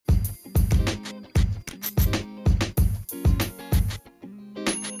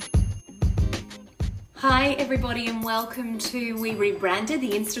Hi everybody and welcome to We Rebranded, the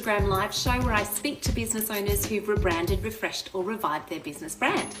Instagram live show where I speak to business owners who've rebranded, refreshed or revived their business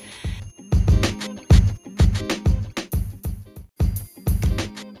brand.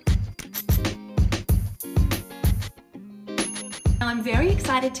 I'm very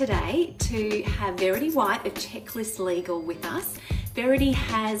excited today to have Verity White of Checklist Legal with us. Verity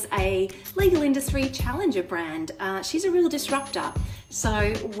has a legal industry challenger brand. She's a real disruptor.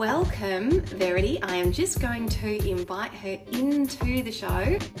 So welcome, Verity. I am just going to invite her into the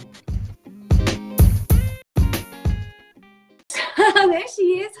show. There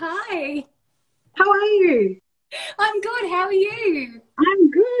she is. Hi. How are you? I'm good. How are you? I'm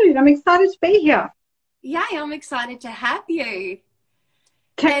good. I'm excited to be here. Yeah, I'm excited to have you.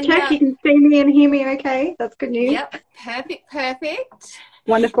 Check. You can see me and hear me okay? That's good news. Yep. Perfect.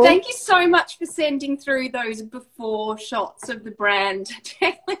 Wonderful. Thank you so much for sending through those before shots of the brand.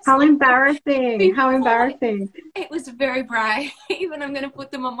 How embarrassing. How embarrassing. It was very brave. Even I'm going to put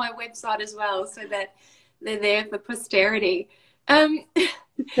them on my website as well so that they're there for posterity. To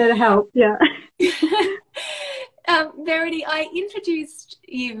help, yeah. Verity, I introduced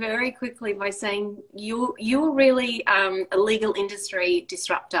you very quickly by saying you're really a legal industry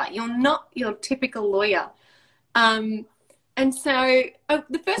disruptor. You're not your typical lawyer. And so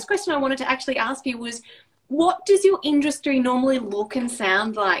the first question I wanted to actually ask you was, what does your industry normally look and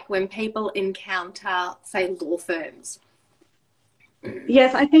sound like when people encounter, say, law firms?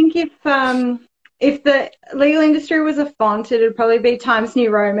 Yes, I think if the legal industry was a font, it would probably be Times New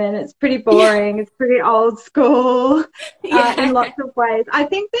Roman. It's pretty boring. It's pretty old school in lots of ways. I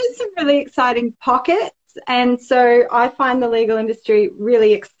think there's some really exciting pockets. And so I find the legal industry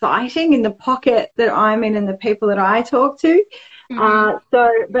really exciting in the pocket that I'm in and the people that I talk to.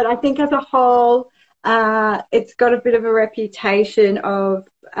 But I think as a whole, it's got a bit of a reputation of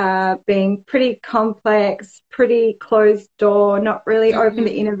being pretty complex, pretty closed door, not really open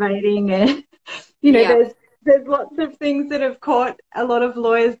to innovating. And, there's lots of things that have caught a lot of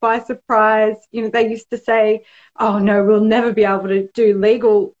lawyers by surprise. They used to say, oh, no, we'll never be able to do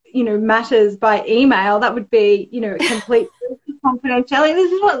legal matters by email. That would be, complete confidentiality.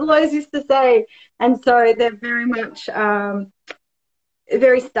 This is what lawyers used to say. And so they're very much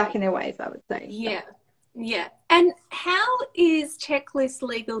very stuck in their ways, I would say. Yeah. And how is Checklist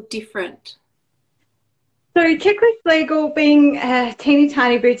Legal different? So Checklist Legal, being a teeny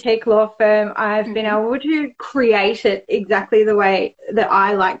tiny boutique law firm, I've been able to create it exactly the way that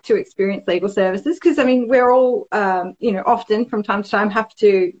I like to experience legal services. Because, I mean, we're all, often from time to time have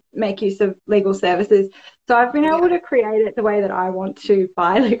to make use of legal services. So I've been able to create it the way that I want to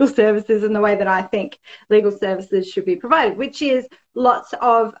buy legal services and the way that I think legal services should be provided, which is lots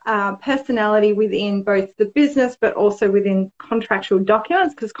of personality within both the business but also within contractual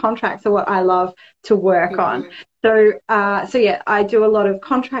documents, because contracts are what I love to work on. So I do a lot of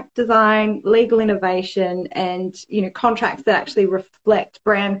contract design, legal innovation, and contracts that actually reflect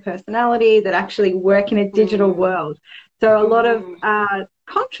brand personality, that actually work in a digital world. So a lot of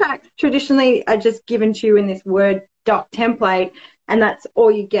contracts traditionally are just given to you in this Word doc template, and that's all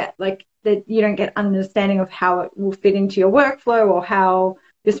you get. Like, that you don't get understanding of how it will fit into your workflow or how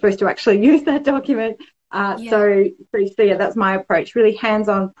you're supposed to actually use that document. So that's my approach, really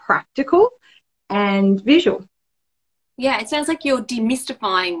hands-on, practical and visual. Yeah, it sounds like you're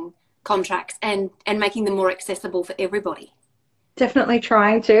demystifying contracts and making them more accessible for everybody. Definitely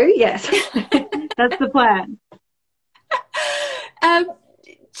trying to, yes. That's the plan.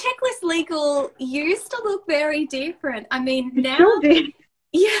 Checklist Legal used to look very different. I mean, now... Sure did.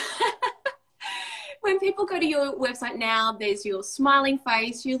 Yeah. When people go to your website now, there's your smiling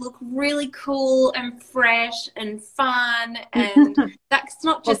face. You look really cool and fresh and fun, and that's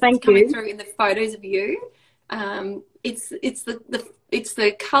not just coming through in the photos of you. It's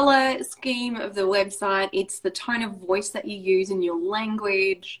the color scheme of the website. It's the tone of voice that you use in your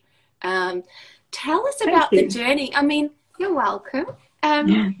language. Tell us about the journey. I mean, you're welcome.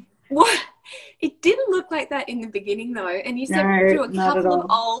 It didn't look like that in the beginning, though. And you said through a couple of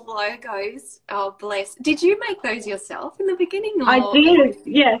old logos. Oh, bless. Did you make those yourself in the beginning? Or? I did,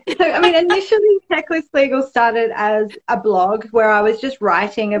 yes. So, I mean, initially, Checklist Legal started as a blog where I was just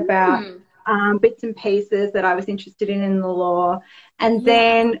writing about bits and pieces that I was interested in the law. And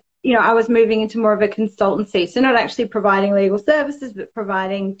then, I was moving into more of a consultancy. So not actually providing legal services, but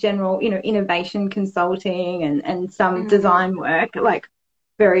providing general, innovation consulting and some design work,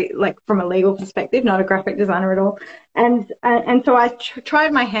 very from a legal perspective, not a graphic designer at all. And so I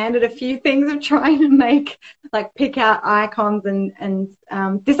tried my hand at a few things of trying to make, pick out icons and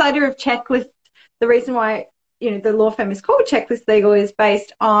this idea of checklist. The reason why the law firm is called Checklist Legal is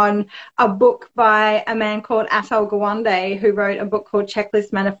based on a book by a man called Atal Gawande, who wrote a book called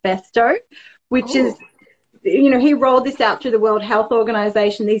Checklist Manifesto, which is, he rolled this out through the World Health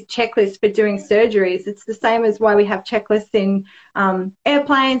Organization, these checklists for doing surgeries. It's the same as why we have checklists in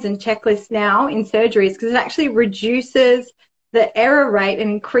airplanes and checklists now in surgeries, because it actually reduces the error rate and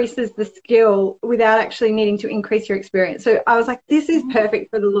increases the skill without actually needing to increase your experience. So I was like, this is perfect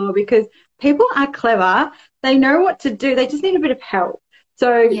for the law, because people are clever. They know what to do. They just need a bit of help.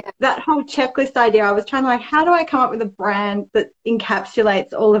 So that whole checklist idea, I was trying to like, how do I come up with a brand that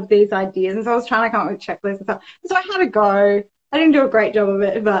encapsulates all of these ideas? And so I was trying to come up with checklists and stuff. So I had a go. I didn't do a great job of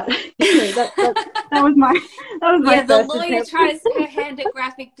it, but that was my yeah, the first lawyer attempt. tries her hand at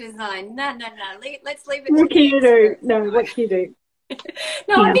graphic design. No. Let's leave it What to can the you do? experts. No, what can you do?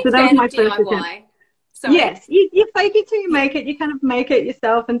 No, I'm a big so that was fan my of first DIY. attempt. Sorry. Yes, you fake it till you make it. You kind of make it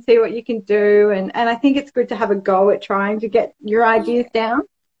yourself and see what you can do. And I think it's good to have a go at trying to get your ideas down.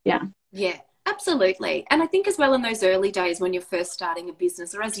 Yeah, absolutely. And I think as well in those early days when you're first starting a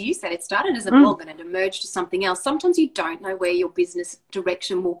business, or as you said, it started as a blog and it emerged to something else. Sometimes you don't know where your business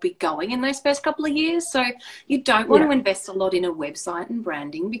direction will be going in those first couple of years. So you don't want to invest a lot in a website and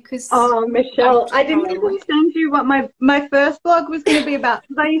branding because... Oh, Michelle, I didn't even send you what my first blog was going to be about,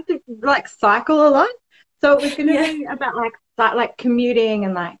 because I used to like cycle a lot. So it was going to be about like commuting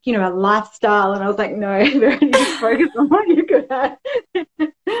and like, a lifestyle. And I was like, no, you just focus on what you're good at.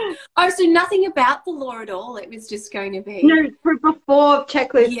 Oh, so nothing about the law at all. It was just going to be... No, before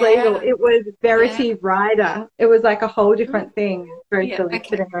Checklist Legal, it was Verity Writer. It was like a whole different thing. Very silly.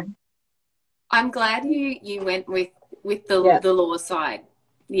 Okay. I'm glad you went with the law side.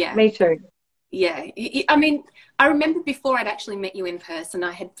 Yeah. Me too. Yeah. I mean, I remember before I'd actually met you in person,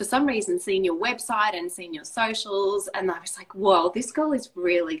 I had for some reason seen your website and seen your socials, and I was like, whoa, this girl is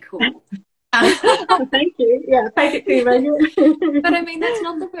really cool. Oh, thank you. Yeah, take it to you, Megan. But I mean, that's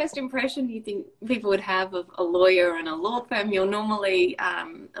not the first impression you think people would have of a lawyer and a law firm. You're normally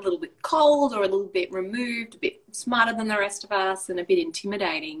a little bit cold or a little bit removed, a bit smarter than the rest of us and a bit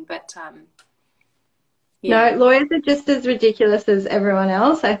intimidating. But no, lawyers are just as ridiculous as everyone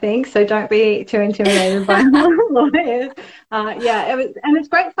else, I think. So don't be too intimidated by lawyers. And it's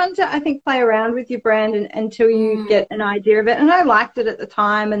great fun to, I think, play around with your brand until you get an idea of it. And I liked it at the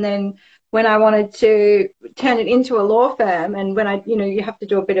time, and then when I wanted to turn it into a law firm, and when I, you have to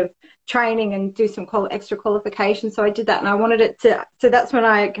do a bit of training and do some extra qualifications. So I did that, and I wanted it to, so that's when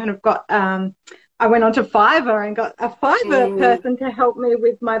I kind of got, I went onto Fiverr and got a Fiverr person to help me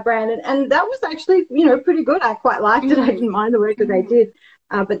with my brand. And that was actually, pretty good. I quite liked it. I didn't mind the work that they did.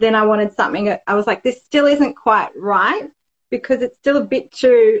 But then I wanted something, I was like, this still isn't quite right, because it's still a bit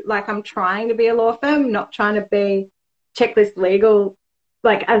too, like, I'm trying to be a law firm, not trying to be Checklist Legal,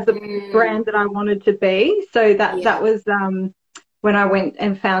 like as the brand that I wanted to be. So that was when I went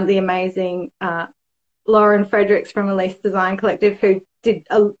and found the amazing Lauren Fredericks from Elise Design Collective, who did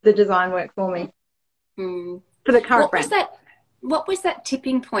the design work for me for the current brand. What was that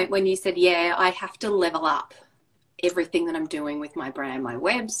tipping point when you said, I have to level up everything that I'm doing with my brand, my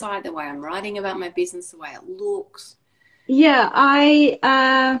website, the way I'm writing about my business, the way it looks? Yeah,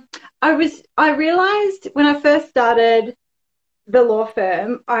 I realized when I first started the law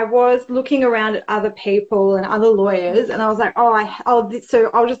firm, I was looking around at other people and other lawyers, and I was like, so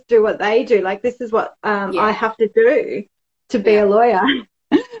I'll just do what they do. Like, this is what I have to do to be a lawyer.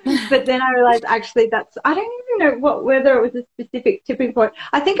 But then I realized, actually, I don't even know whether it was a specific tipping point.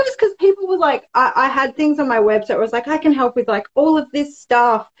 I think it was because people were like, I had things on my website. It was like, I can help with like all of this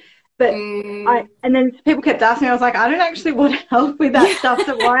stuff. But and then people kept asking me, I was like, I don't actually want to help with that stuff.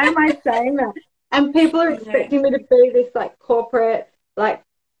 So why am I saying that? And people are expecting me to be this like corporate like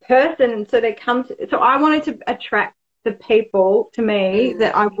person. And so so I wanted to attract the people to me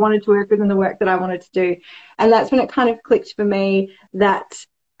that I wanted to work with and the work that I wanted to do. And that's when it kind of clicked for me that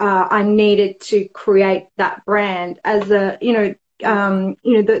I needed to create that brand as a,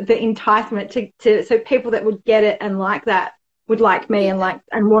 the enticement to so people that would get it and like that would like me and want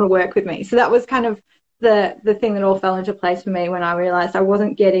to work with me. So that was kind of the thing that all fell into place for me when I realized I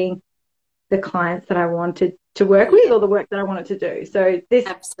wasn't getting the clients that I wanted to work with or the work that I wanted to do. So this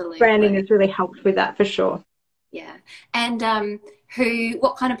branding has really helped with that for sure. Yeah. And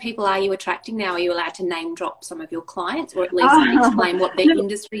what kind of people are you attracting now? Are you allowed to name drop some of your clients, or at least explain what their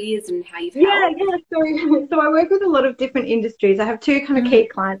industry is and how you've helped? So I work with a lot of different industries. I have two kind of key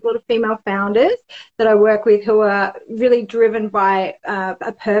clients, a lot of female founders that I work with who are really driven by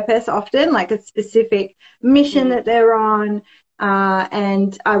a purpose, often like a specific mission that they're on,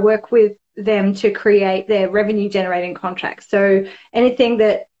 and I work with them to create their revenue generating contracts. So anything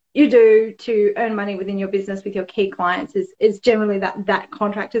that you do to earn money within your business with your key clients is generally that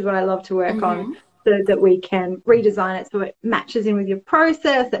contract is what I love to work on, so that we can redesign it so it matches in with your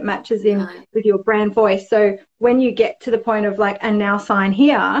process, it matches in with your brand voice. So when you get to the point of like, and now sign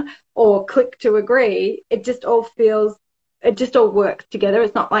here or click to agree, it just all works together.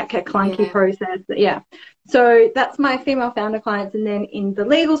 It's not like a clunky process. Yeah. So that's my female founder clients. And then in the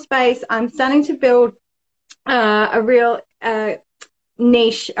legal space, I'm starting to build a real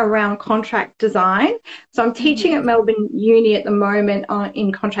niche around contract design. So I'm teaching at Melbourne Uni at the moment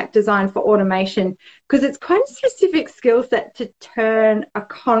in contract design for automation, because it's quite a specific skill set to turn a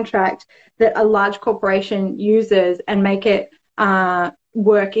contract that a large corporation uses and make it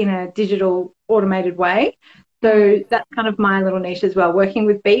work in a digital automated way. So that's kind of my little niche as well. Working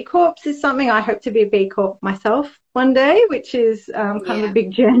with B Corps is something. I hope to be a B Corp myself one day, which is kind of a big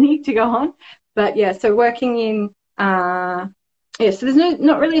journey to go on. But yeah, so working in so there's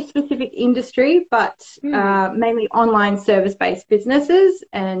not really a specific industry, but mainly online service-based businesses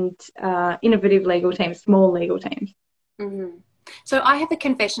and innovative legal teams, small legal teams. So I have a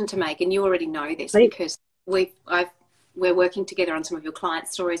confession to make, and you already know this because we're working together on some of your client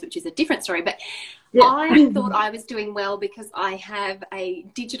stories, which is a different story. But I thought I was doing well because I have a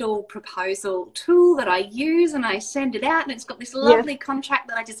digital proposal tool that I use, and I send it out, and it's got this lovely contract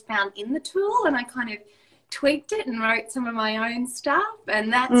that I just found in the tool, and I kind of tweaked it and wrote some of my own stuff,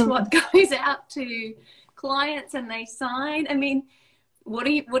 and that's what goes out to clients and they sign. I mean, what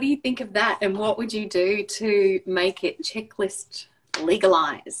do you think of that, and what would you do to make it checklist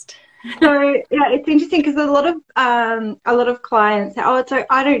legalized? So yeah, it's interesting because a lot of clients say, it's like,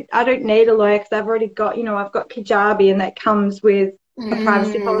 I don't need a lawyer because I've already got, I've got Kajabi, and that comes with a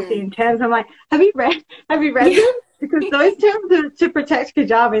privacy policy and terms. I'm like, have you read them? Because those terms are to protect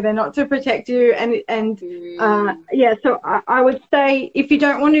Kajabi, they're not to protect you. So I would say, if you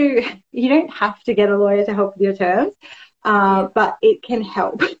don't want to, you don't have to get a lawyer to help with your terms, but it can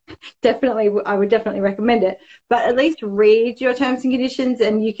help. Definitely, I would definitely recommend it. But at least read your terms and conditions,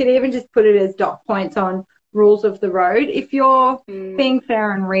 and you can even just put it as dot points on rules of the road. If you're being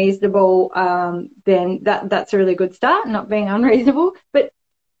fair and reasonable, then that's a really good start, not being unreasonable. But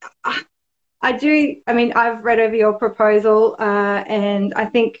I've read over your proposal, and I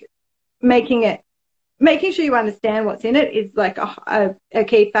think making sure you understand what's in it is like a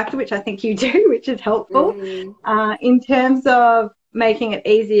key factor, which I think you do, which is helpful. In terms of making it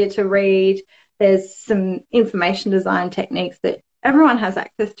easier to read, there's some information design techniques that everyone has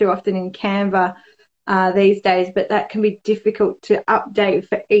access to, often in Canva these days, but that can be difficult to update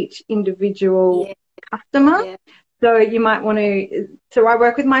for each individual customer. So you might want to, so I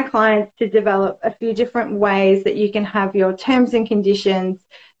work with my clients to develop a few different ways that you can have your terms and conditions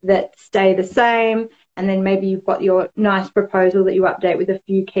that stay the same, and then maybe you've got your nice proposal that you update with a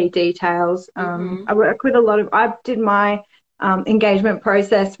few key details. I work with I did my engagement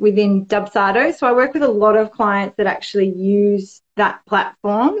process within Dubsado, so I work with a lot of clients that actually use that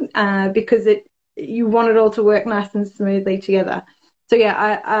platform because you want it all to work nice and smoothly together. So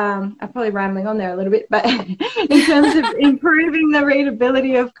yeah, I'm probably rambling on there a little bit, but in terms of improving the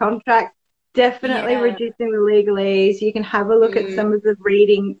readability of contracts, definitely reducing the legalese. You can have a look at some of the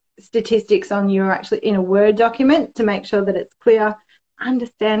reading statistics on your actually in a Word document to make sure that it's clear,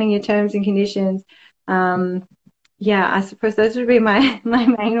 understanding your terms and conditions. I suppose those would be my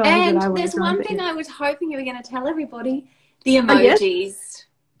main ones. And there's one thing I was hoping you were going to tell everybody: the emojis.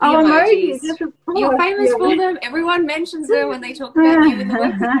 Emojis. Yes, you're famous for them. Everyone mentions them when they talk about you and the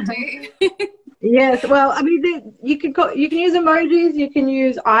work that you do. Yes, well, I mean, you can use emojis, you can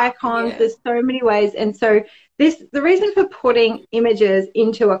use icons. There's so many ways, and so the reason for putting images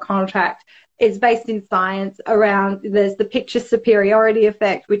into a contract is based in science around. There's the picture superiority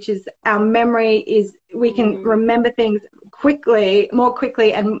effect, which is our memory is we can remember things more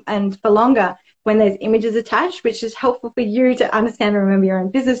quickly, and for longer when there's images attached, which is helpful for you to understand and remember your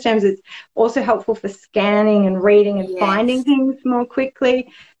own business terms. It's also helpful for scanning and reading and finding things more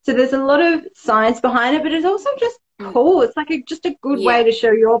quickly. So there's a lot of science behind it, but it's also just cool. It's like just a good way to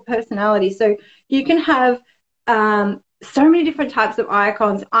show your personality. So you can have so many different types of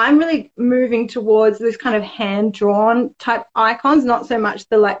icons. I'm really moving towards this kind of hand-drawn type icons, not so much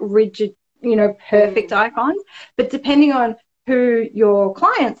the like rigid, perfect icons, but depending on who your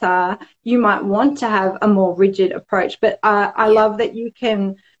clients are, you might want to have a more rigid approach. But I love that you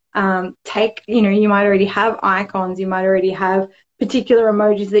can take, you might already have icons, you might already have particular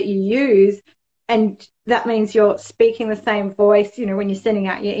emojis that you use, and that means you're speaking the same voice, when you're sending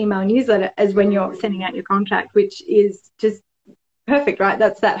out your email newsletter as when you're sending out your contract, which is just perfect, right?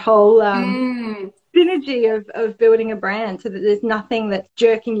 That's that whole synergy of building a brand so that there's nothing that's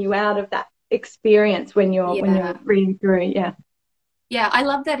jerking you out of that experience when you're reading through. Yeah. Yeah, I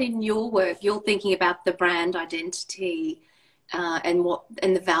love that in your work, you're thinking about the brand identity and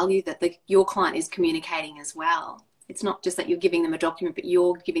the value that your client is communicating as well. It's not just that you're giving them a document, but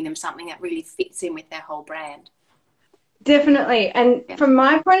you're giving them something that really fits in with their whole brand. Definitely. And from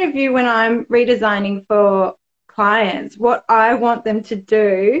my point of view, when I'm redesigning for clients, what I want them to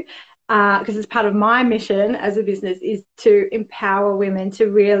do, because it's part of my mission as a business, is to empower women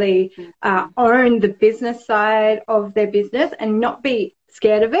to really own the business side of their business and not be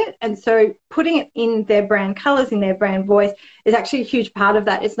scared of it. And so putting it in their brand colors, in their brand voice, is actually a huge part of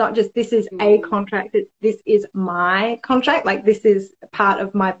that. It's not just this is a contract, this is my contract, like this is part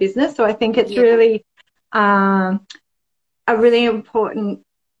of my business. So I think it's really a really important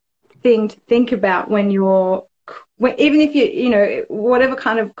thing to think about when even if you know, whatever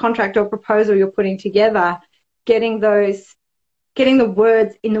kind of contract or proposal you're putting together, getting the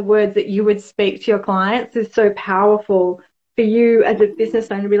words in the words that you would speak to your clients is so powerful for you as a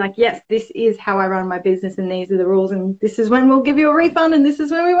business owner to be like, yes, this is how I run my business and these are the rules and this is when we'll give you a refund and this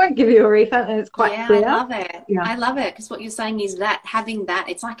is when we won't give you a refund, and it's quite clear. I love it. Yeah. I love it, because what you're saying is that having that,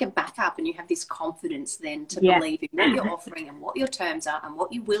 it's like a backup, and you have this confidence then to believe in what you're offering and what your terms are and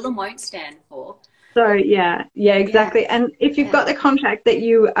what you will and won't stand for. So yeah, exactly. And if you've got the contract that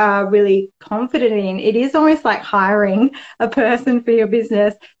you are really confident in, it is almost like hiring a person for your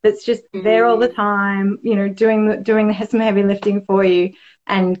business that's just there all the time, you know, doing some heavy lifting for you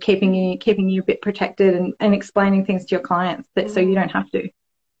and keeping you a bit protected and explaining things to your clients so you don't have to.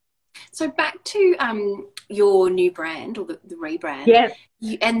 So back to your new brand, or the rebrand. Yes.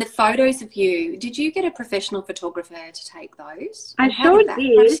 And the photos of you, did you get a professional photographer to take those? I sure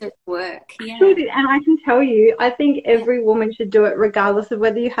did. Process work? Yeah. Sure did. And I can tell you, I think every woman should do it regardless of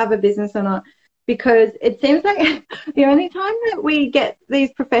whether you have a business or not, because it seems like the only time that we get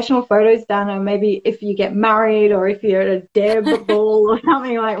these professional photos done, or maybe if you get married or if you're at a Deb ball or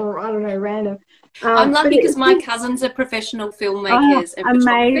something like, I don't know, random. I'm lucky because my cousins are professional filmmakers and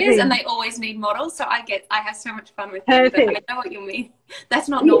photographers, and they always need models. So I have so much fun with them. But I know what you mean. That's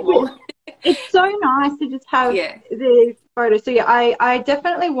not normal. It's so nice to just have these photos. So yeah, I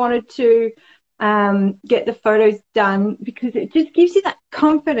definitely wanted to get the photos done because it just gives you that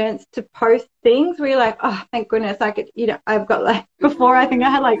confidence to post things where you're like, oh, thank goodness, I've got like, before I think I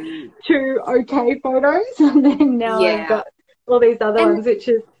had like 2 okay photos, and then now I've got all these other ones, which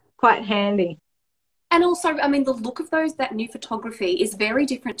is quite handy. And also, I mean, the look of that new photography is very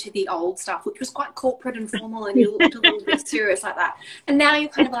different to the old stuff, which was quite corporate and formal, and you looked a little bit serious like that. And now you're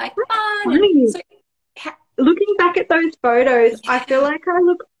kind of like, fun. So, looking back at those photos, I feel like I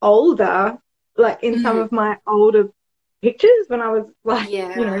look older, like in some of my older pictures when I was like,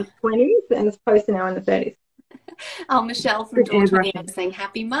 20s, and as opposed to now in the 30s. Oh, Michelle from Door 20 was saying,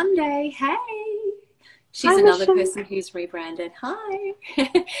 happy Monday. Hey. She's another person who's rebranded. Hi.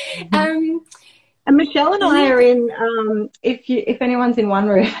 And Michelle and I are in, if anyone's in one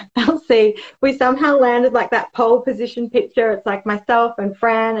room, they'll see we somehow landed like that pole position picture. It's like myself and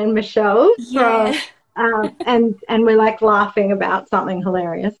Fran and Michelle. Yeah. And we're like laughing about something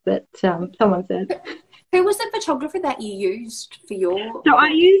hilarious that someone said. Who was the photographer that you used for your? So I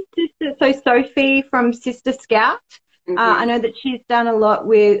used Sophie from Sister Scout. I know that she's done a lot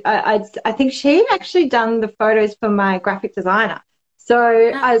with, I think she actually done the photos for my graphic designer. So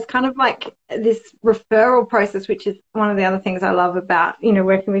I was kind of like this referral process, which is one of the other things I love about,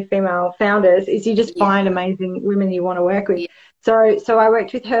 working with female founders, is you just find amazing women you want to work with. Yeah. So I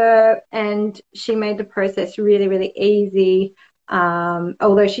worked with her, and she made the process really, really easy.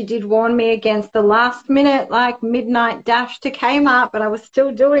 Although she did warn me against the last minute, like midnight dash to Kmart, but I was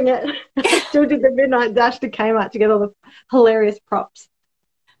still doing it. I still did the midnight dash to Kmart to get all the hilarious props.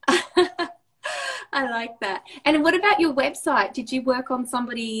 I like that. And what about your website? Did you work on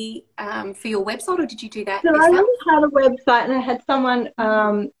somebody for your website, or did you do that yourself? I already had a website, and I had someone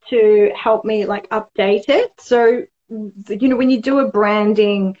to help me like update it. So, when you do a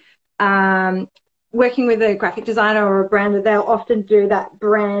branding, working with a graphic designer or a brander, they'll often do that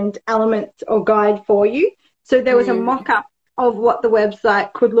brand element or guide for you. So there was a mock-up of what the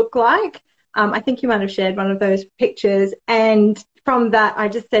website could look like. I think you might have shared one of those pictures. And from that, I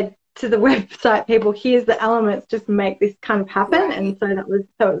just said to the website people, here's the elements, just make this kind of happen. Right. And so it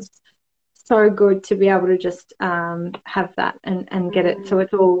was so good to be able to just have that and get it so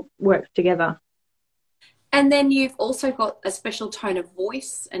it all works together. And then you've also got a special tone of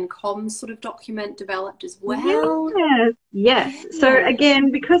voice and comms sort of document developed as well. Yes. So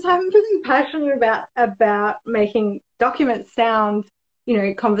again, because I'm really passionate about making documents sound you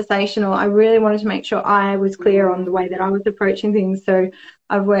know, conversational. I really wanted to make sure I was clear on the way that I was approaching things. So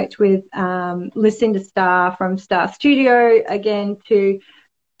I've worked with Lucinda Starr from Star Studio, again, to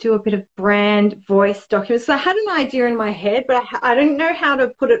do a bit of brand voice documents. So I had an idea in my head, but I didn't know how to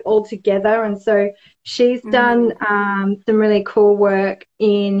put it all together. And so she's done some really cool work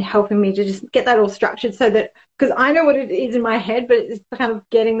in helping me to just get that all structured, so that, because I know what it is in my head, but it's kind of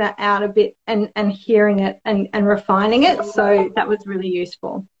getting that out a bit and hearing it and refining it. So that was really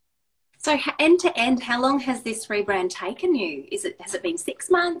useful. So end to end, how long has this rebrand taken you? Has it been 6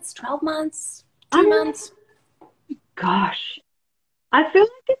 months, 12 months, 2 months? Gosh, I feel like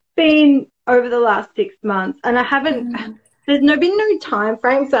it's been over the last 6 months, and I haven't, there's been no time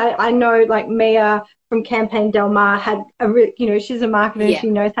frame. So I know, like, Mia from Campaign Del Mar had you know, she's a marketer, she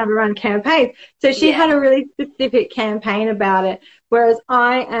knows how to run campaigns. So she had a really specific campaign about it, whereas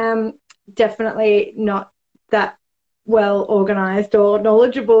I am definitely not that well organized or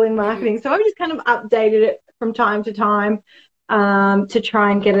knowledgeable in marketing. So I've just kind of updated it from time to time to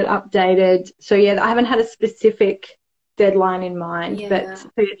try and get it updated. So yeah, I haven't had a specific deadline in mind, but so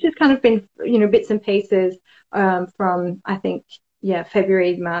it's just kind of been, you know, bits and pieces from, I think,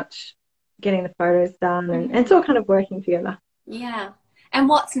 February, March, getting the photos done, and it's all kind of working together. Yeah. And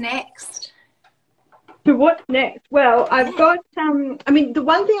what's next? So what's next? Well, I've got, I mean, the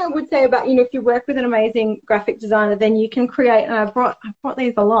one thing I would say about, you know, if you work with an amazing graphic designer, then you can create, and I brought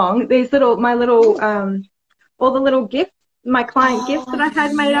these along, these all the little gifts, my client gifts that I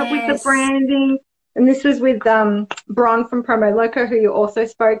had made up with the branding. And this was with Bron from Promo Loco, who you also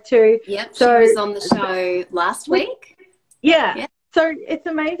spoke to. Yep, so, she was on the show last week. Yeah. So it's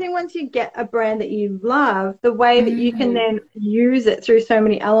amazing once you get a brand that you love, the way that you can then use it through so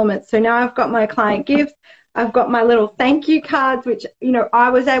many elements. So now I've got my client gifts. I've got my little thank you cards, which, you know, I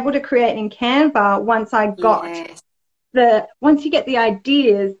was able to create in Canva once I got once you get the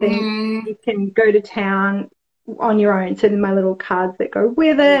ideas, then you can go to town on your own. So then my little cards that go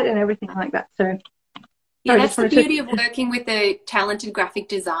with it and everything like that. So yeah, that's the beauty of working with a talented graphic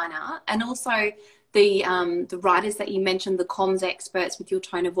designer, and also the writers that you mentioned, the comms experts with your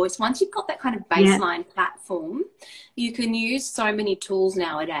tone of voice. Once you've got that kind of baseline platform, you can use so many tools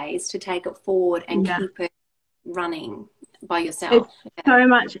nowadays to take it forward and keep it running by yourself. It's so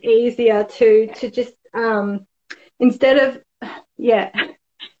much easier to just instead of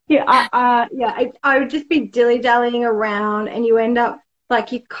I would just be dilly-dallying around, and you end up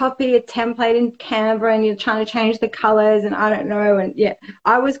like you copy a template in Canva and you're trying to change the colors and I don't know. And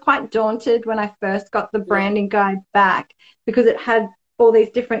I was quite daunted when I first got the branding guide back, because it had all these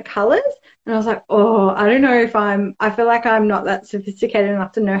different colors, and I was like, oh, I don't know if I feel like I'm not that sophisticated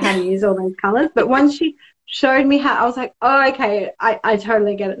enough to know how to use all those colors. But once she showed me how, I was like, oh, okay, I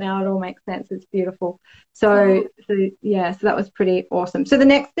totally get it now. It all makes sense. It's beautiful. So that was pretty awesome. So the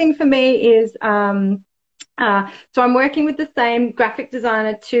next thing for me is so I'm working with the same graphic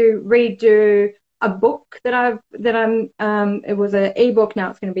designer to redo a book that I'm it was an ebook,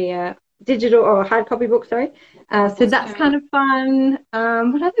 now it's going to be a digital or a hard copy book, sorry. So that's kind of fun.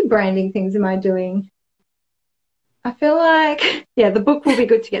 What other branding things am I doing? I feel like the book will be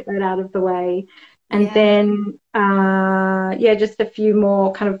good to get that out of the way. And then just a few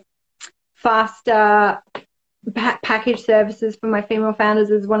more kind of faster package services for my female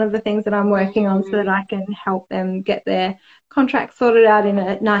founders is one of the things that I'm working on, so that I can help them get their contract sorted out in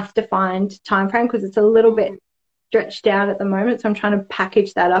a nice defined time frame, because it's a little bit stretched out at the moment. So I'm trying to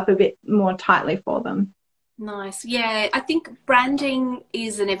package that up a bit more tightly for them. Nice. Yeah, I think branding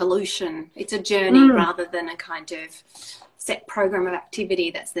is an evolution. It's a journey rather than a kind of set program of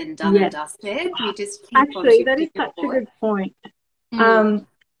activity that's then done and dusted. You just keep actually, that is such a good point.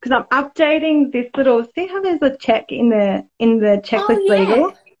 Because I'm updating this little, see how there's a check in the checklist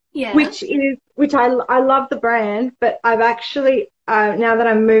legal, which I love the brand, but I've actually now that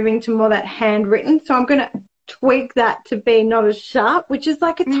I'm moving to more that handwritten, so I'm going to tweak that to be not as sharp, which is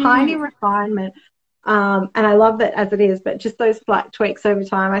like a tiny refinement, and I love it as it is, but just those slight tweaks over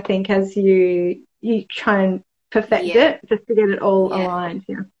time, I think, as you try and perfect it, just to get it all aligned.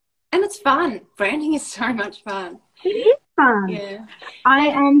 And it's fun. Branding is so much fun. It is fun. Yeah. I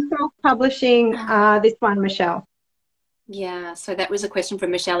am self-publishing this one, Michelle. Yeah, so that was a question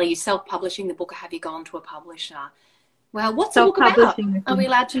from Michelle. Are you self-publishing the book, or have you gone to a publisher? Well, what's the book about? Are we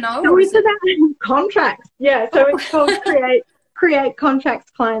allowed to know? So it's about contracts. Yeah, so it's called Create Contracts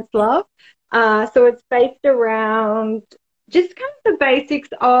Clients Love. So it's based around just kind of the basics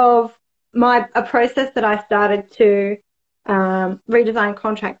of a process that I started to redesign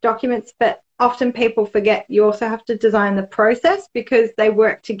contract documents, but often people forget you also have to design the process, because they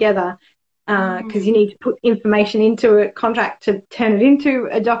work together. because you need to put information into a contract to turn it into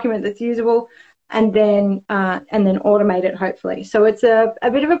a document that's usable, and then automate it, hopefully. So it's a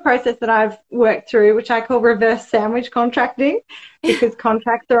bit of a process that I've worked through, which I call reverse sandwich contracting, because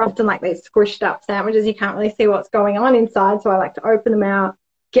contracts are often like these squished up sandwiches. You can't really see what's going on inside. So I like to open them out,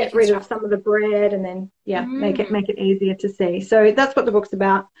 get rid of some of the bread, and then make it easier to see. So that's what the book's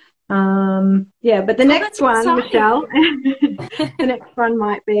about. But the next one, exciting. Michelle, the next one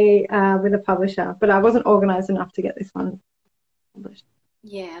might be with a publisher, but I wasn't organised enough to get this one published.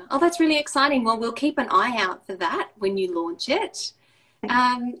 Yeah. Oh, that's really exciting. Well, we'll keep an eye out for that when you launch it.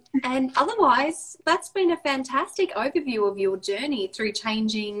 And otherwise, that's been a fantastic overview of your journey through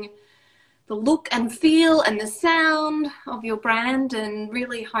changing the look and feel and the sound of your brand, and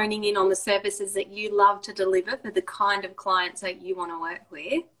really honing in on the services that you love to deliver for the kind of clients that you want to work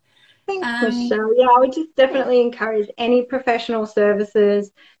with. Thanks, Michelle. Yeah, I would just definitely encourage any professional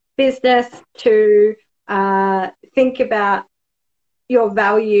services business to think about your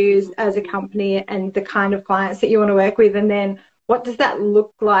values as a company and the kind of clients that you want to work with, and then what does that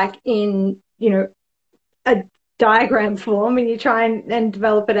look like in, a diagram form, and you try and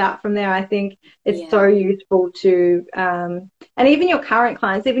develop it out from there. I think it's so useful to, and even your current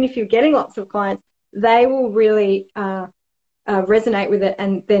clients, even if you're getting lots of clients, they will really resonate with it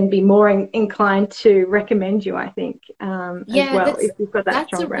and then be more inclined to recommend you, I think, as well, if you've got that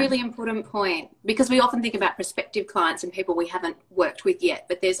strong brand. That's a really important point, because we often think about prospective clients and people we haven't worked with yet,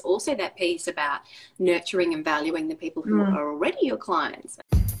 but there's also that piece about nurturing and valuing the people who are already your clients.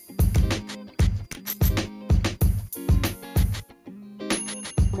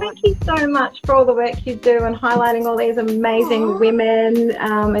 Thank you so much for all the work you do and highlighting all these amazing women.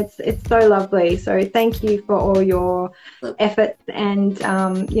 It's so lovely. So thank you for all your efforts and,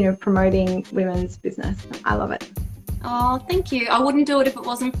 promoting women's business. I love it. Oh, thank you. I wouldn't do it if it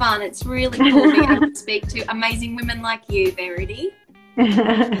wasn't fun. It's really cool being able to speak to amazing women like you, Verity.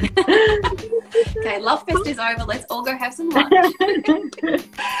 Okay, Love Fest is over. Let's all go have some lunch.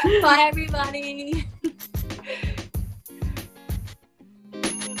 Bye, everybody.